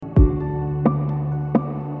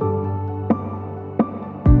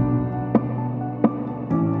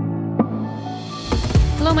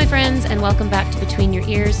Hello, my friends, and welcome back to Between Your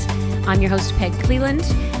Ears. I'm your host, Peg Cleland.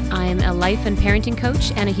 I'm a life and parenting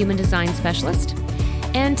coach and a human design specialist.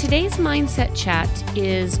 And today's mindset chat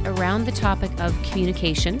is around the topic of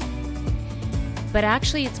communication, but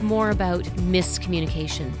actually it's more about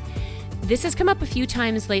miscommunication. This has come up a few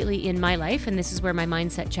times lately in my life, and this is where my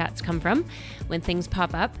mindset chats come from when things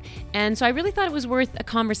pop up. And so I really thought it was worth a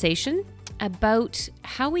conversation about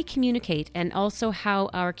how we communicate and also how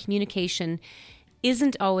our communication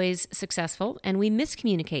isn't always successful and we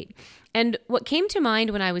miscommunicate. And what came to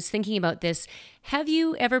mind when I was thinking about this, have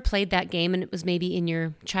you ever played that game, and it was maybe in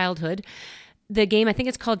your childhood, the game, I think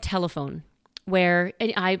it's called Telephone, where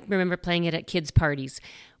I remember playing it at kids' parties.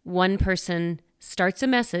 One person starts a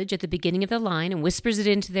message at the beginning of the line and whispers it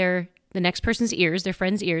into the next person's ears, their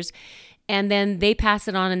friend's ears, and then they pass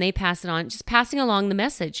it on and they pass it on, just passing along the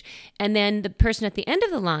message. And then the person at the end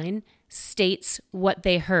of the line states what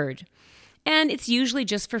they heard. And it's usually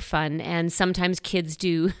just for fun, and sometimes kids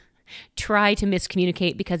do try to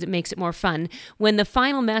miscommunicate because it makes it more fun when the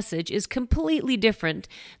final message is completely different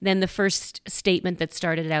than the first statement that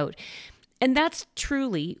started out. And that's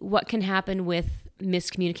truly what can happen with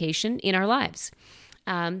miscommunication in our lives.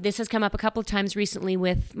 This has come up a couple of times recently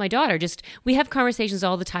with my daughter. We have conversations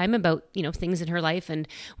all the time about, things in her life and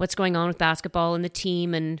what's going on with basketball and the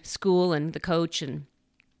team and school and the coach. And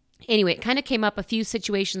anyway, it kind of came up a few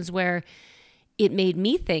situations where it made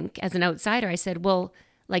me think, as an outsider, I said, well,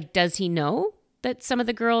 does he know that some of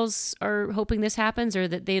the girls are hoping this happens or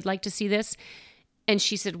that they'd like to see this? And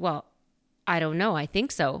she said, well, I don't know. I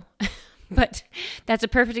think so. But that's a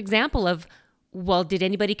perfect example of, well, did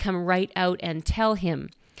anybody come right out and tell him?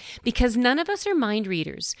 Because none of us are mind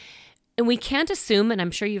readers. And we can't assume, and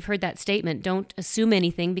I'm sure you've heard that statement, don't assume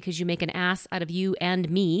anything because you make an ass out of you and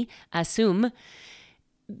me, assume.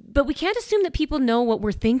 But we can't assume that people know what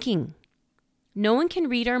we're thinking. No one can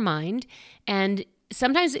read our mind, and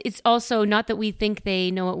sometimes it's also not that we think they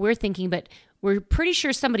know what we're thinking, but we're pretty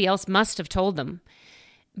sure somebody else must have told them.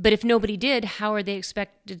 But if nobody did, how are they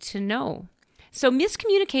expected to know? So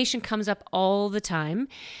miscommunication comes up all the time,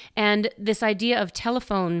 and this idea of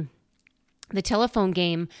the telephone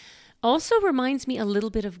game, also reminds me a little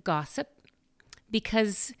bit of gossip,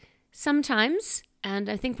 because sometimes, and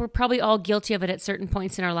I think we're probably all guilty of it at certain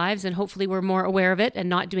points in our lives, and hopefully we're more aware of it and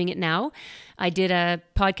not doing it now. I did a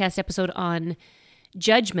podcast episode on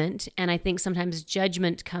judgment, and I think sometimes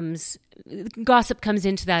gossip comes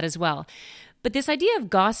into that as well. But this idea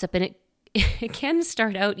of gossip, and it can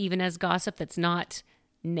start out even as gossip that's not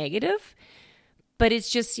negative, but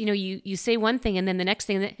it's just, you say one thing and then the next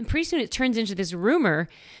thing, and pretty soon it turns into this rumor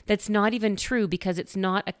that's not even true because it's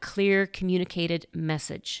not a clear communicated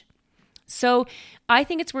message. So I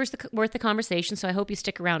think it's worth the conversation, so I hope you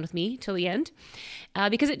stick around with me till the end,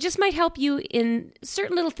 because it just might help you in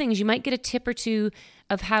certain little things. You might get a tip or two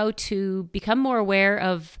of how to become more aware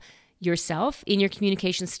of yourself in your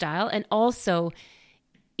communication style, and also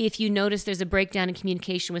if you notice there's a breakdown in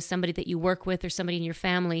communication with somebody that you work with or somebody in your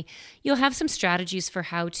family, you'll have some strategies for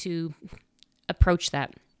how to approach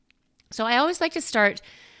that. So I always like to start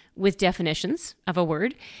with definitions of a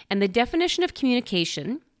word, and the definition of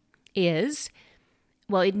communication is,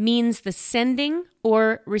 well, it means the sending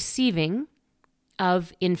or receiving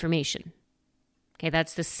of information. Okay,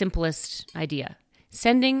 that's the simplest idea.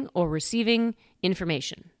 Sending or receiving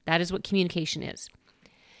information. That is what communication is.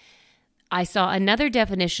 I saw another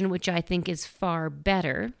definition, which I think is far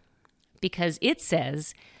better, because it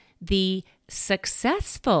says the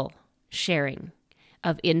successful sharing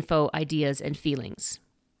of info, ideas, and feelings.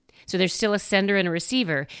 So there's still a sender and a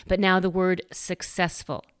receiver, but now the word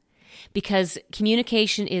successful. Because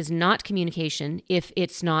communication is not communication if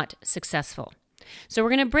it's not successful. So we're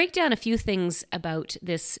going to break down a few things about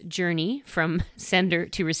this journey from sender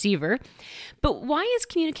to receiver. But why is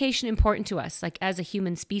communication important to us, as a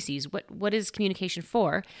human species? What is communication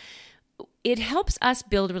for? It helps us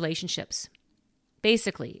build relationships.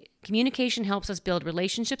 Basically, communication helps us build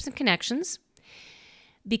relationships and connections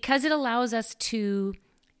because it allows us to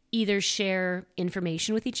either share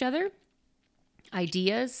information with each other,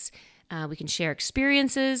 ideas, we can share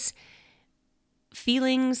experiences,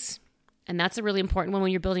 feelings, and that's a really important one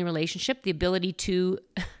when you're building a relationship, the ability to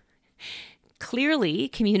clearly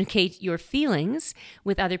communicate your feelings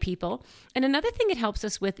with other people. And another thing it helps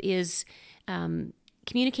us with is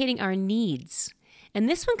communicating our needs. And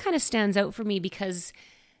this one kind of stands out for me because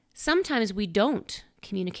sometimes we don't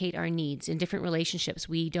communicate our needs in different relationships.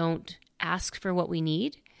 We don't ask for what we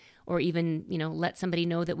need or even, let somebody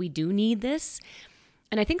know that we do need this.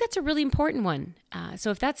 And I think that's a really important one.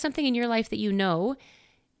 So if that's something in your life that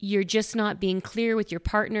you're just not being clear with your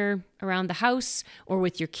partner around the house or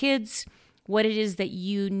with your kids, what it is that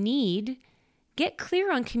you need, get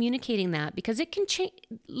clear on communicating that, because it can change.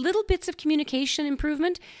 Little bits of communication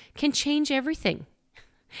improvement can change everything.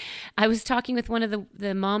 I was talking with one of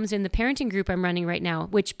the moms in the parenting group I'm running right now,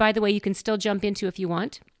 which, by the way, you can still jump into if you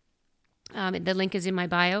want. The link is in my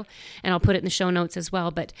bio, and I'll put it in the show notes as well.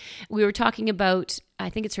 But we were talking about, I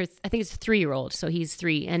think it's a 3-year-old, so he's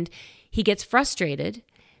 3, and he gets frustrated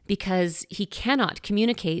because he cannot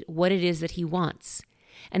communicate what it is that he wants.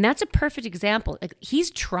 And that's a perfect example. Like, he's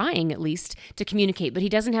trying at least to communicate, but he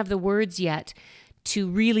doesn't have the words yet to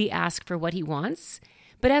really ask for what he wants.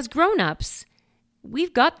 But as grown-ups,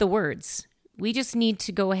 we've got the words. We just need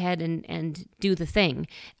to go ahead and do the thing.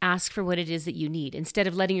 Ask for what it is that you need. Instead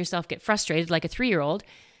of letting yourself get frustrated like a 3-year-old,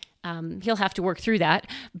 he'll have to work through that.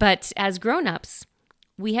 But as grown-ups,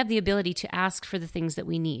 we have the ability to ask for the things that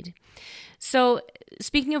we need. So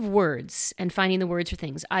speaking of words and finding the words for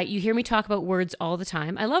things, you hear me talk about words all the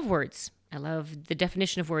time. I love words. I love the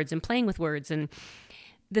definition of words and playing with words. And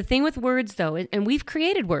the thing with words, though, and we've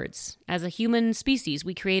created words as a human species,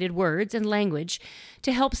 we created words and language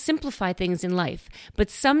to help simplify things in life. But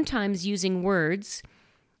sometimes using words,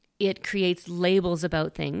 it creates labels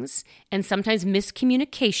about things and sometimes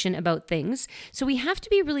miscommunication about things. So we have to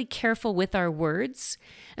be really careful with our words.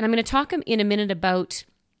 And I'm going to talk in a minute about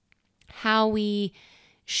how we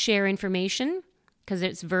share information, because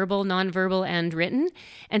it's verbal, nonverbal, and written.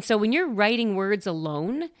 And so when you're writing words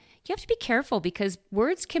alone, you have to be careful because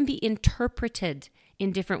words can be interpreted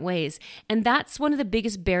in different ways. And that's one of the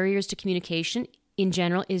biggest barriers to communication in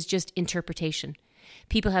general, is just interpretation.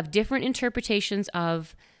 People have different interpretations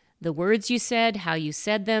of the words you said, how you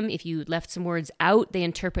said them. If you left some words out, they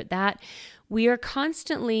interpret that. We are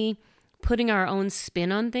constantly putting our own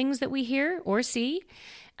spin on things that we hear or see.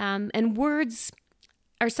 And words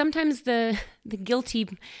are sometimes the guilty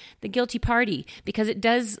party, because it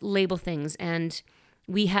does label things and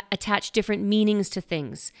we attach different meanings to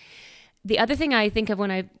things. The other thing I think of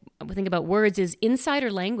when I think about words is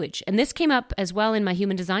insider language. And this came up as well in my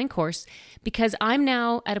human design course, because I'm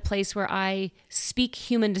now at a place where I speak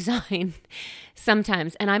human design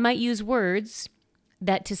sometimes. And I might use words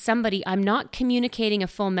that to somebody, I'm not communicating a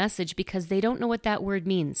full message because they don't know what that word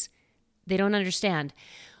means. They don't understand.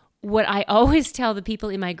 What I always tell the people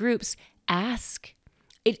in my groups, ask.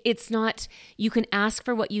 It's not, you can ask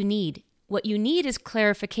for what you need. What you need is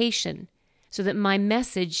clarification so that my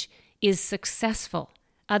message is successful.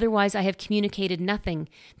 Otherwise, I have communicated nothing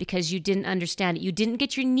because you didn't understand it. You didn't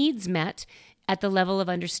get your needs met at the level of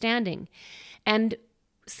understanding. And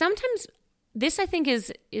sometimes this, I think,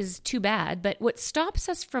 is too bad, but what stops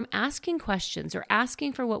us from asking questions or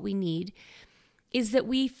asking for what we need is that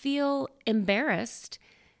we feel embarrassed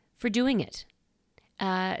for doing it.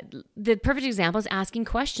 The perfect example is asking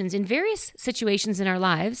questions. In various situations in our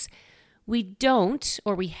lives, we don't,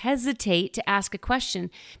 or we hesitate to ask a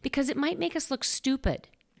question because it might make us look stupid.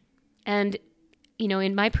 And, you know,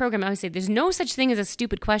 in my program, I always say there's no such thing as a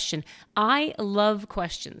stupid question. I love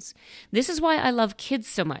questions. This is why I love kids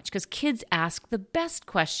so much, because kids ask the best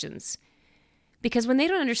questions. Because when they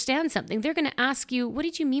don't understand something, they're going to ask you, what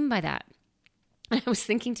did you mean by that? And I was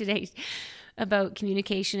thinking today about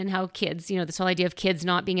communication and how kids, you know, this whole idea of kids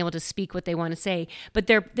not being able to speak what they want to say, but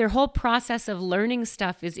their whole process of learning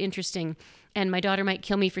stuff is interesting. And my daughter might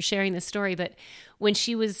kill me for sharing this story, but when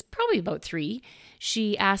she was probably about 3,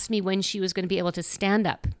 she asked me when she was going to be able to stand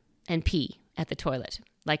up and pee at the toilet,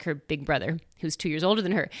 like her big brother, who's 2 years older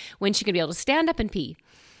than her, when she could be able to stand up and pee.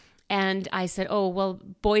 And I said, oh, well,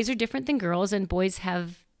 boys are different than girls, and boys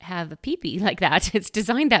have a pee-pee like that. It's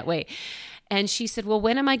designed that way. And she said, well,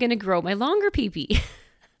 when am I going to grow my longer pee-pee?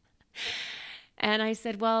 And I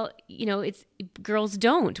said, well, you know, girls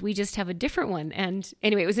don't. We just have a different one. And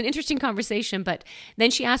anyway, it was an interesting conversation. But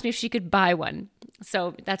then she asked me if she could buy one.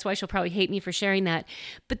 So that's why she'll probably hate me for sharing that.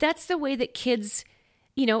 But that's the way that kids,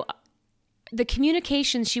 you know, the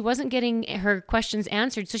communication, she wasn't getting her questions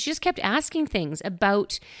answered. So she just kept asking things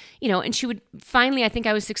about, you know, and she would finally, I think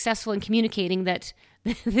I was successful in communicating that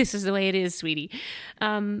this is the way it is, sweetie.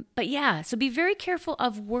 But yeah, so be very careful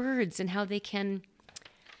of words and how they can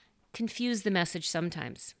confuse the message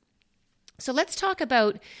sometimes. So let's talk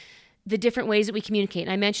about the different ways that we communicate.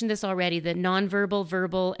 And I mentioned this already, the nonverbal,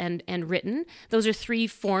 verbal, and written. Those are 3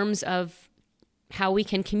 forms of how we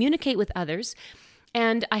can communicate with others.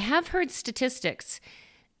 And I have heard statistics,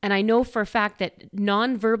 and I know for a fact that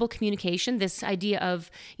nonverbal communication, this idea of,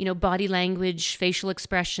 you know, body language, facial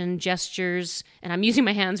expression, gestures, and I'm using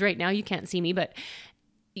my hands right now, you can't see me, but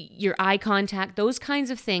your eye contact, those kinds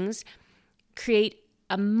of things create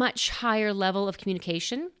a much higher level of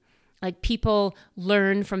communication. Like people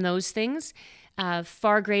learn from those things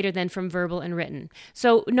far greater than from verbal and written.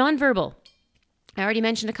 So nonverbal, I already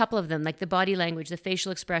mentioned a couple of them, like the body language, the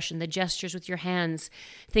facial expression, the gestures with your hands,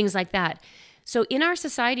 things like that. So in our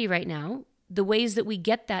society right now, the ways that we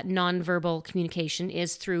get that nonverbal communication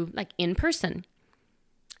is through like in person.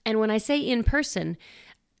 And when I say in person,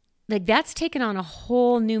 like that's taken on a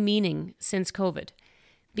whole new meaning since COVID,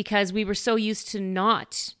 because we were so used to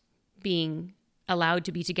not being allowed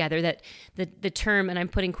to be together that the term, and I'm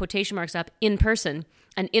putting quotation marks up, in person,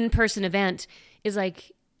 an in-person event is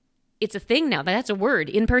like, it's a thing now. That's a word,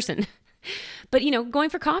 in person. But, going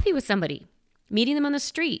for coffee with somebody, meeting them on the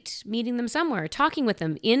street, meeting them somewhere, talking with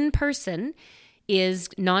them in person is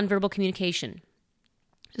nonverbal communication.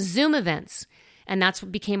 Zoom events, and that's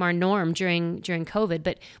what became our norm during COVID.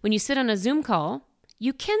 But when you sit on a Zoom call,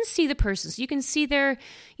 you can see the person. So you can see their,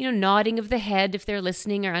 nodding of the head if they're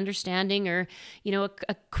listening or understanding, or,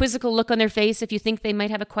 a quizzical look on their face if you think they might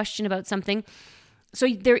have a question about something. So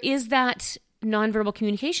there is that nonverbal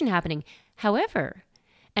communication happening. However,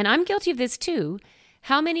 and I'm guilty of this too,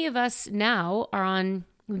 how many of us now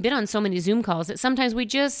we've been on so many Zoom calls that sometimes we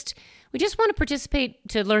just want to participate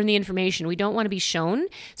to learn the information. We don't want to be shown,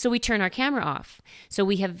 so we turn our camera off. So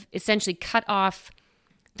we have essentially cut off.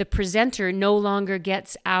 The presenter no longer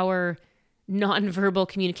gets our nonverbal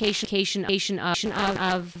communication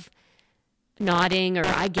of nodding or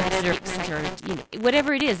I get it or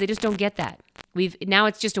whatever it is. They just don't get that. Now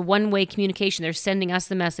it's just a one-way communication. They're sending us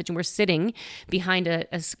the message and we're sitting behind a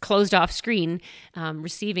closed off screen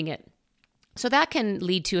receiving it. So that can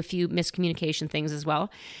lead to a few miscommunication things as well.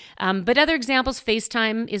 But other examples,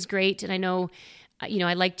 FaceTime is great. And I know,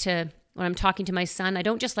 I like to, when I'm talking to my son, I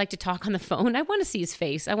don't just like to talk on the phone. I want to see his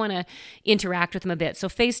face. I want to interact with him a bit. So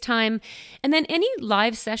FaceTime, and then any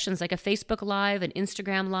live sessions like a Facebook Live, an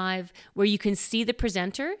Instagram Live, where you can see the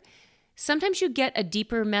presenter. Sometimes you get a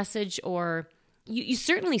deeper message, or you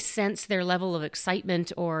certainly sense their level of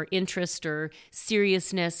excitement or interest or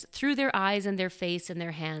seriousness through their eyes and their face and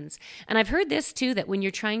their hands. And I've heard this too, that when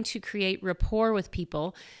you're trying to create rapport with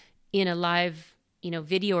people in a live,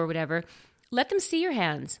 video or whatever, let them see your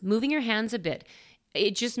hands, moving your hands a bit.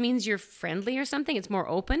 It just means you're friendly or something. It's more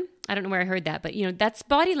open. I don't know where I heard that, but that's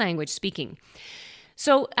body language speaking.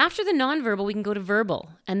 So after the nonverbal, we can go to verbal,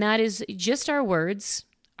 and that is just our words,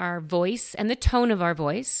 our voice, and the tone of our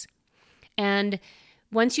voice. And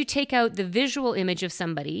once you take out the visual image of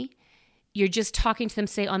somebody, you're just talking to them,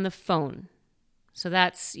 say, on the phone. So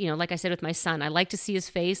that's, like I said with my son, I like to see his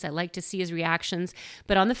face. I like to see his reactions.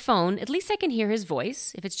 But on the phone, at least I can hear his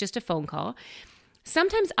voice if it's just a phone call.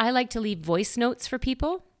 Sometimes I like to leave voice notes for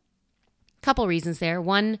people. Couple reasons there.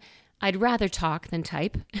 One, I'd rather talk than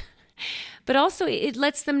type. But also it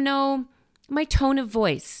lets them know my tone of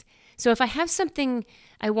voice. So if I have something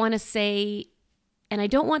I want to say and I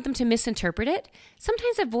don't want them to misinterpret it,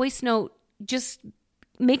 sometimes a voice note just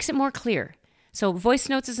makes it more clear. So voice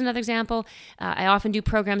notes is another example. I often do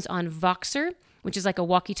programs on Voxer, which is like a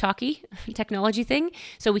walkie-talkie technology thing.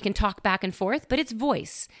 So we can talk back and forth, but it's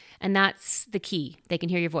voice. And that's the key. They can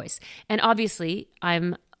hear your voice. And obviously,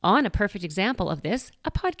 I'm on a perfect example of this, a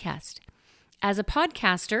podcast. As a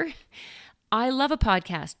podcaster, I love a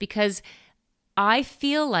podcast because I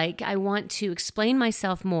feel like I want to explain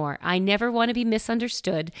myself more. I never want to be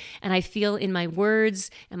misunderstood. And I feel in my words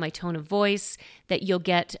and my tone of voice that you'll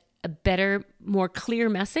get a better, more clear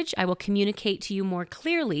message. I will communicate to you more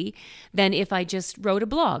clearly than if I just wrote a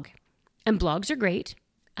blog. And blogs are great.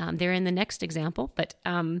 They're in the next example. But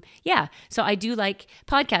so I do like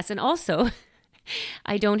podcasts. And also,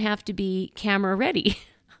 I don't have to be camera ready.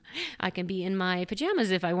 I can be in my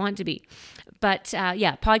pajamas if I want to be. But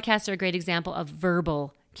podcasts are a great example of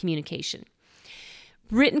verbal communication.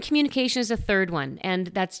 Written communication is a third one, and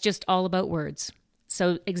that's just all about words.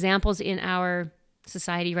 So examples in our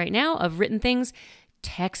society right now of written things,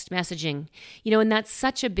 text messaging, and that's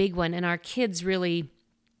such a big one. And our kids really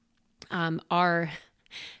are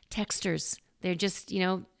texters. They're just,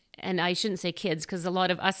 and I shouldn't say kids because a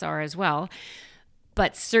lot of us are as well,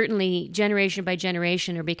 but certainly generation by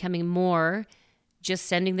generation are becoming more just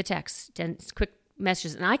sending the text and quick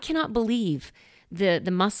messages. And I cannot believe the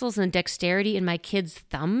muscles and dexterity in my kids'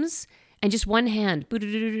 thumbs and just one hand.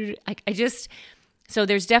 So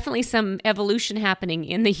there's definitely some evolution happening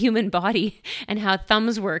in the human body and how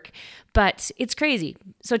thumbs work, but it's crazy.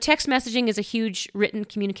 So text messaging is a huge written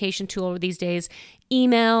communication tool these days.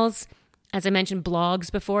 Emails, as I mentioned, blogs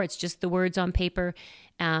before, it's just the words on paper.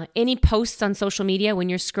 Any posts on social media, when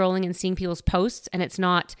you're scrolling and seeing people's posts and it's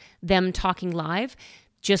not them talking live,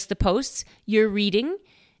 just the posts, you're reading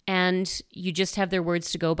and you just have their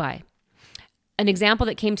words to go by. An example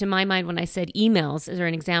that came to my mind when I said emails is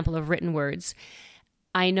an example of written words.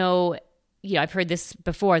 I know, I've heard this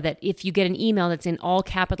before, that if you get an email that's in all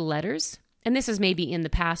capital letters, and this is maybe in the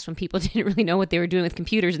past when people didn't really know what they were doing with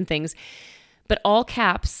computers and things, but all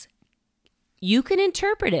caps, you can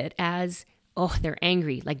interpret it as, oh, they're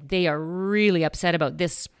angry. Like they are really upset about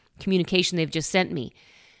this communication they've just sent me.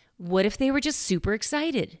 What if they were just super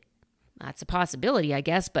excited? That's a possibility, I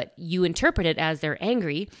guess, but you interpret it as they're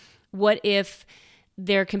angry. What if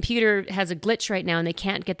their computer has a glitch right now and they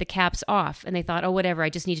can't get the caps off and they thought, oh, whatever, I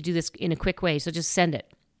just need to do this in a quick way, so just send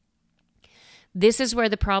it. This is where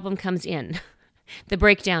the problem comes in. The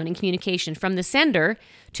breakdown in communication from the sender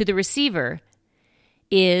to the receiver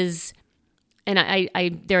is, and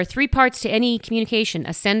there are three parts to any communication: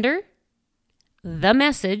 a sender, the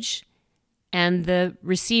message, and the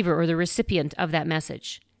receiver or the recipient of that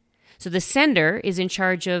message. So the sender is in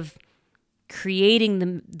charge of creating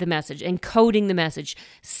the message, encoding the message,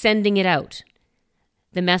 sending it out.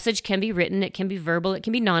 The message can be written, it can be verbal, it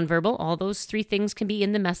can be nonverbal. All those three things can be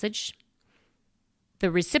in the message.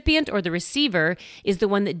 The recipient or the receiver is the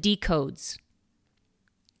one that decodes.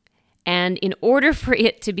 And in order for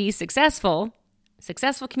it to be successful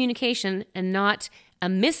communication and not a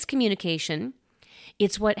miscommunication,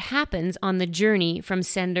 it's what happens on the journey from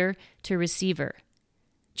sender to receiver.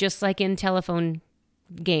 Just like in telephone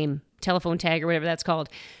tag or whatever that's called.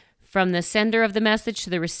 From the sender of the message to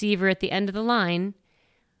the receiver at the end of the line,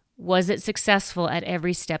 was it successful at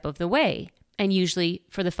every step of the way? And usually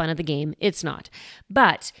for the fun of the game, it's not.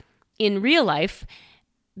 But in real life,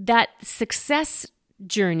 that success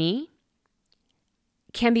journey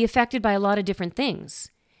can be affected by a lot of different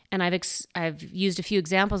things. And I've used a few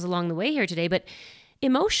examples along the way here today, but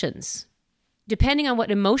emotions. Depending on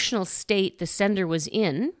what emotional state the sender was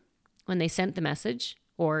in when they sent the message,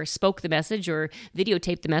 or spoke the message, or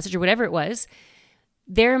videotaped the message, or whatever it was,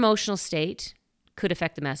 their emotional state could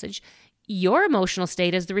affect the message. Your emotional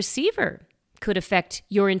state as the receiver could affect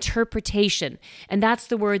your interpretation. And that's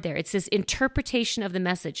the word there. It's this interpretation of the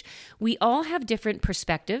message. We all have different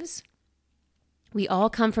perspectives. We all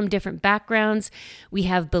come from different backgrounds. We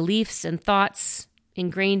have beliefs and thoughts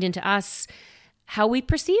ingrained into us, how we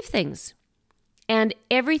perceive things. And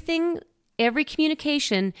every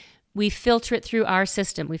communication, we filter it through our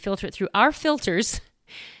system. We filter it through our filters,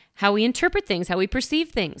 how we interpret things, how we perceive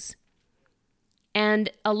things.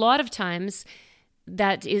 And a lot of times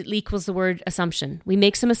that it equals the word assumption. We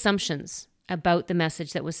make some assumptions about the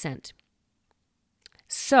message that was sent.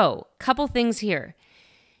 So, couple things here.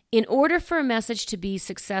 In order for a message to be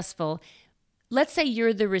successful, let's say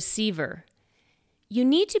you're the receiver, you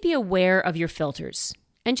need to be aware of your filters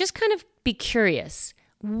and just kind of be curious.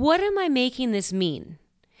 What am I making this mean?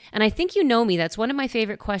 And I think you know me, that's one of my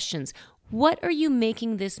favorite questions. What are you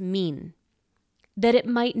making this mean that it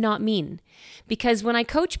might not mean? Because when I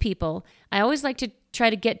coach people, I always like to try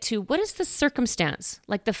to get to what is the circumstance,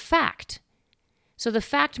 like the fact. So the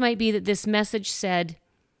fact might be that this message said,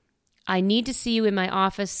 I need to see you in my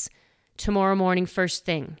office tomorrow morning first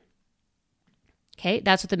thing. Okay,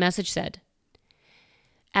 that's what the message said.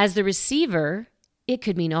 As the receiver, it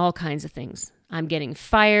could mean all kinds of things. I'm getting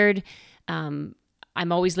fired. I'm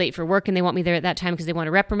always late for work and they want me there at that time because they want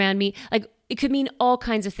to reprimand me. Like, it could mean all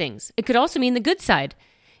kinds of things. It could also mean the good side.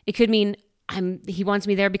 It could mean he wants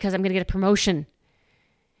me there because I'm going to get a promotion.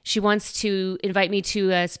 She wants to invite me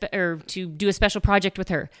to to do a special project with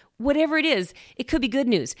her. Whatever it is, it could be good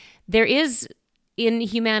news. There is in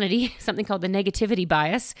humanity something called the negativity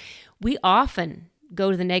bias. We often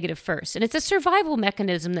go to the negative first. And it's a survival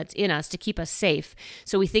mechanism that's in us to keep us safe.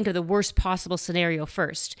 So we think of the worst possible scenario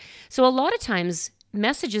first. So a lot of times,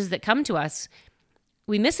 messages that come to us,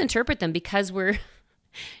 we misinterpret them because we're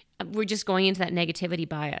just going into that negativity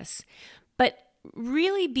bias. But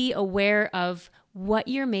really be aware of what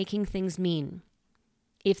you're making things mean.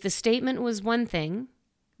 If the statement was one thing,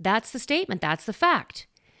 that's the statement, that's the fact.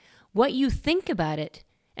 What you think about it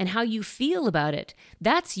and how you feel about it,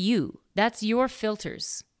 that's you. That's your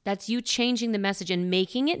filters. That's you changing the message and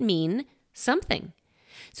making it mean something.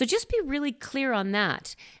 So just be really clear on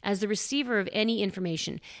that as the receiver of any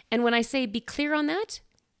information. And when I say be clear on that,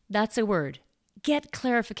 that's a word. Get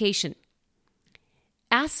clarification.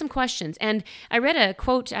 Ask some questions. And I read a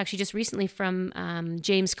quote actually just recently from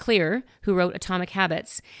James Clear, who wrote Atomic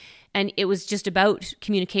Habits. And it was just about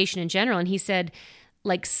communication in general. And he said,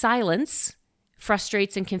 like, silence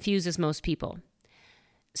frustrates and confuses most people.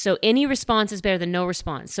 So any response is better than no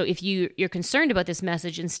response. So if you're concerned about this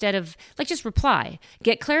message, instead of, like, just reply,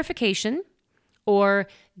 get clarification or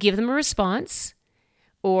give them a response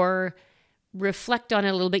or reflect on it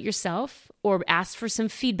a little bit yourself or ask for some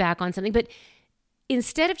feedback on something. But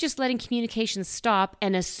instead of just letting communication stop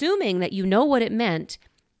and assuming that you know what it meant,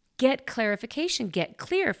 get clarification, get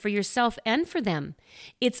clear for yourself and for them.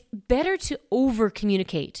 It's better to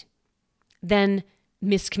over-communicate than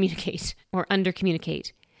miscommunicate or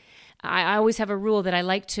under-communicate. I always have a rule that I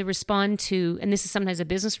like to respond to, and this is sometimes a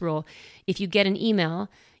business rule. If you get an email,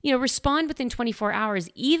 respond within 24 hours,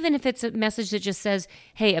 even if it's a message that just says,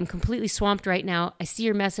 hey, I'm completely swamped right now. I see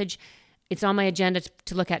your message. It's on my agenda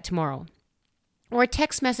to look at tomorrow. Or a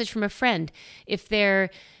text message from a friend if they're,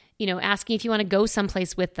 asking if you want to go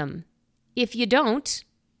someplace with them. If you don't,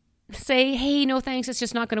 say, hey, no thanks, it's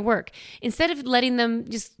just not going to work. Instead of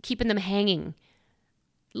keeping them hanging,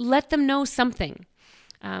 let them know something.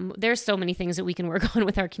 There's so many things that we can work on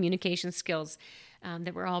with our communication skills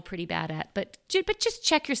that we're all pretty bad at. But just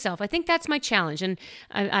check yourself. I think that's my challenge. And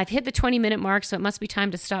I've hit the 20-minute mark, so it must be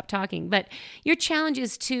time to stop talking. But your challenge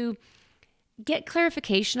is to get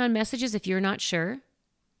clarification on messages if you're not sure.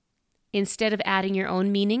 Instead of adding your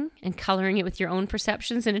own meaning and coloring it with your own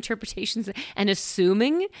perceptions and interpretations and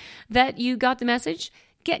assuming that you got the message,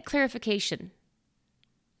 get clarification.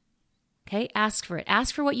 Okay, ask for it.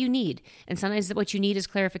 Ask for what you need. And sometimes what you need is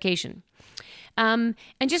clarification. And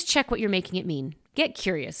just check what you're making it mean. Get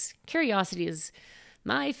curious. Curiosity is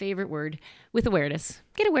my favorite word with awareness.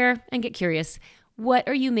 Get aware and get curious. What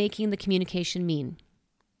are you making the communication mean?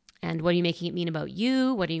 And what are you making it mean about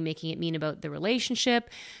you? What are you making it mean about the relationship?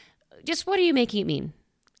 Just what are you making it mean?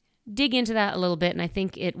 Dig into that a little bit, and I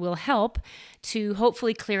think it will help to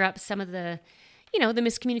hopefully clear up some of the the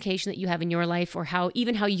miscommunication that you have in your life or how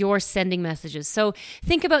you're sending messages. So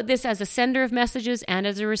think about this as a sender of messages and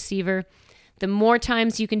as a receiver. The more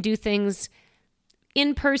times you can do things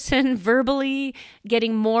in person, verbally,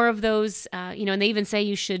 getting more of those, and they even say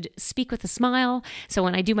you should speak with a smile. So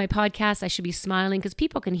when I do my podcast, I should be smiling because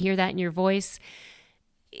people can hear that in your voice.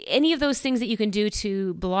 Any of those things that you can do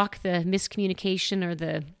to block the miscommunication or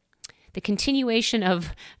the continuation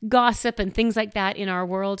of gossip and things like that in our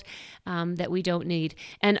world that we don't need.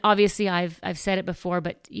 And obviously, I've said it before,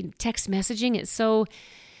 but text messaging, it's so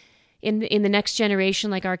in the next generation,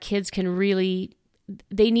 like our kids can really,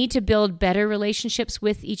 they need to build better relationships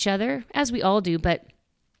with each other, as we all do, but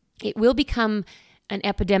it will become an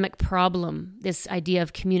epidemic problem, this idea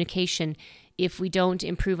of communication, if we don't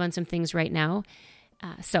improve on some things right now.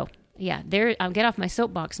 I'll get off my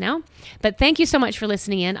soapbox now. But thank you so much for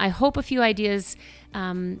listening in. I hope a few ideas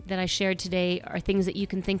that I shared today are things that you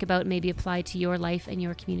can think about, maybe apply to your life and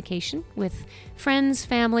your communication with friends,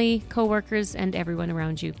 family, coworkers, and everyone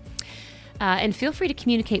around you. And feel free to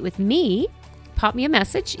communicate with me. Pop me a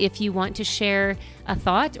message if you want to share a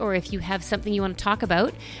thought or if you have something you want to talk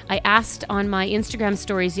about. I asked on my Instagram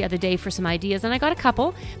stories the other day for some ideas, and I got a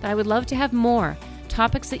couple, but I would love to have more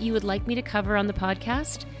topics that you would like me to cover on the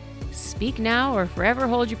podcast. Speak now or forever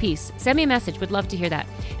hold your peace. Send me a message. Would love to hear that.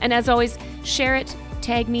 And as always, share it,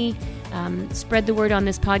 tag me, spread the word on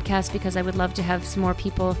this podcast because I would love to have some more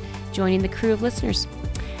people joining the crew of listeners.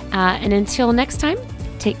 And until next time,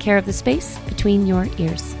 take care of the space between your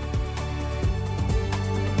ears.